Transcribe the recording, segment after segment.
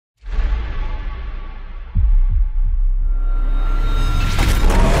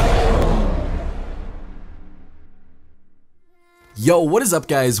Yo, what is up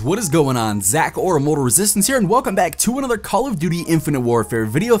guys? What is going on? Zach or Immortal Resistance here, and welcome back to another Call of Duty Infinite Warfare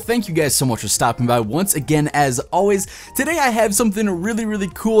video. Thank you guys so much for stopping by once again. As always, today I have something really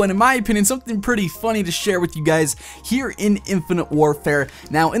cool and in my opinion something pretty funny to share with you guys here in Infinite Warfare.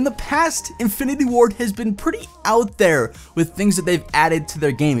 Now in the past, Infinity Ward has been pretty out there with things that they've added to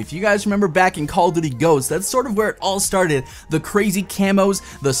their game. If you guys remember back in Call of Duty Ghosts, that's sort of where it all started. The crazy camos,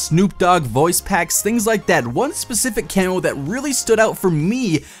 the Snoop Dogg voice packs, things like that. One specific camo that really stood out for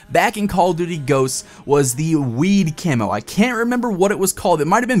me back in Call of Duty Ghosts was the weed camo. I can't remember what it was called. It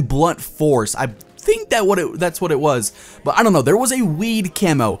might have been Blunt Force. I think that's what it was, but I don't know. There was a weed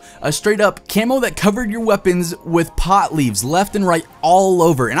camo, a straight up camo that covered your weapons with pot leaves left and right all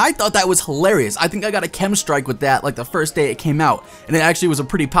over, and I thought that was hilarious. I think I got a chem strike with that like the first day it came out, and it actually was a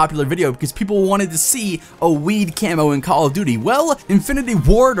pretty popular video because people wanted to see a weed camo in Call of Duty. Well, Infinity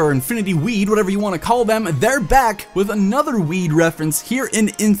Ward or Infinity Weed, whatever you want to call them, they're back with another weed reference here in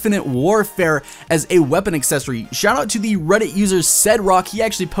Infinite Warfare as a weapon accessory. Shout out to the Reddit user Cedrock. He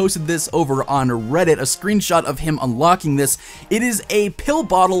actually posted this over on Reddit, a screenshot of him unlocking this. It is a pill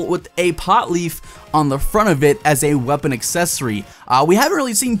bottle with a pot leaf on the front of it as a weapon accessory. We haven't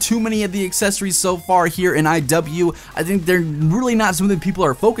really seen too many of the accessories so far here in IW. I think they're really not something people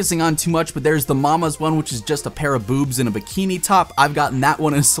are focusing on too much, but there's the Mama's one, which is just a pair of boobs and a bikini top. I've gotten that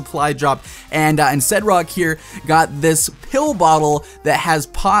one in a supply drop, and Cedrock here got this pill bottle that has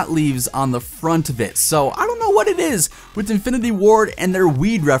pot leaves on the front of it. So I don't know what it is with Infinity Ward and their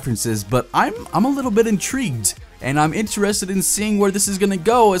weed references, but I'm a little bit intrigued. And I'm interested in seeing where this is going to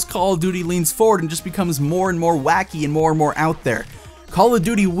go as Call of Duty leans forward and just becomes more and more wacky and more out there. Call of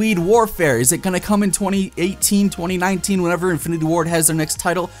Duty Weed Warfare, is it going to come in 2018, 2019, whenever Infinity Ward has their next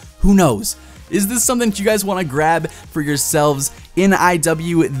title? Who knows? Is this something that you guys want to grab for yourselves in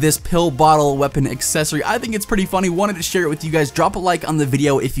IW, this pill bottle weapon accessory? I think it's pretty funny. Wanted to share it with you guys. Drop a like on the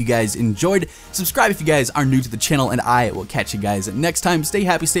video if you guys enjoyed. Subscribe if you guys are new to the channel, and I will catch you guys next time. Stay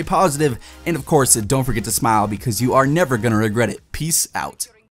happy, stay positive, and of course, don't forget to smile because you are never going to regret it. Peace out.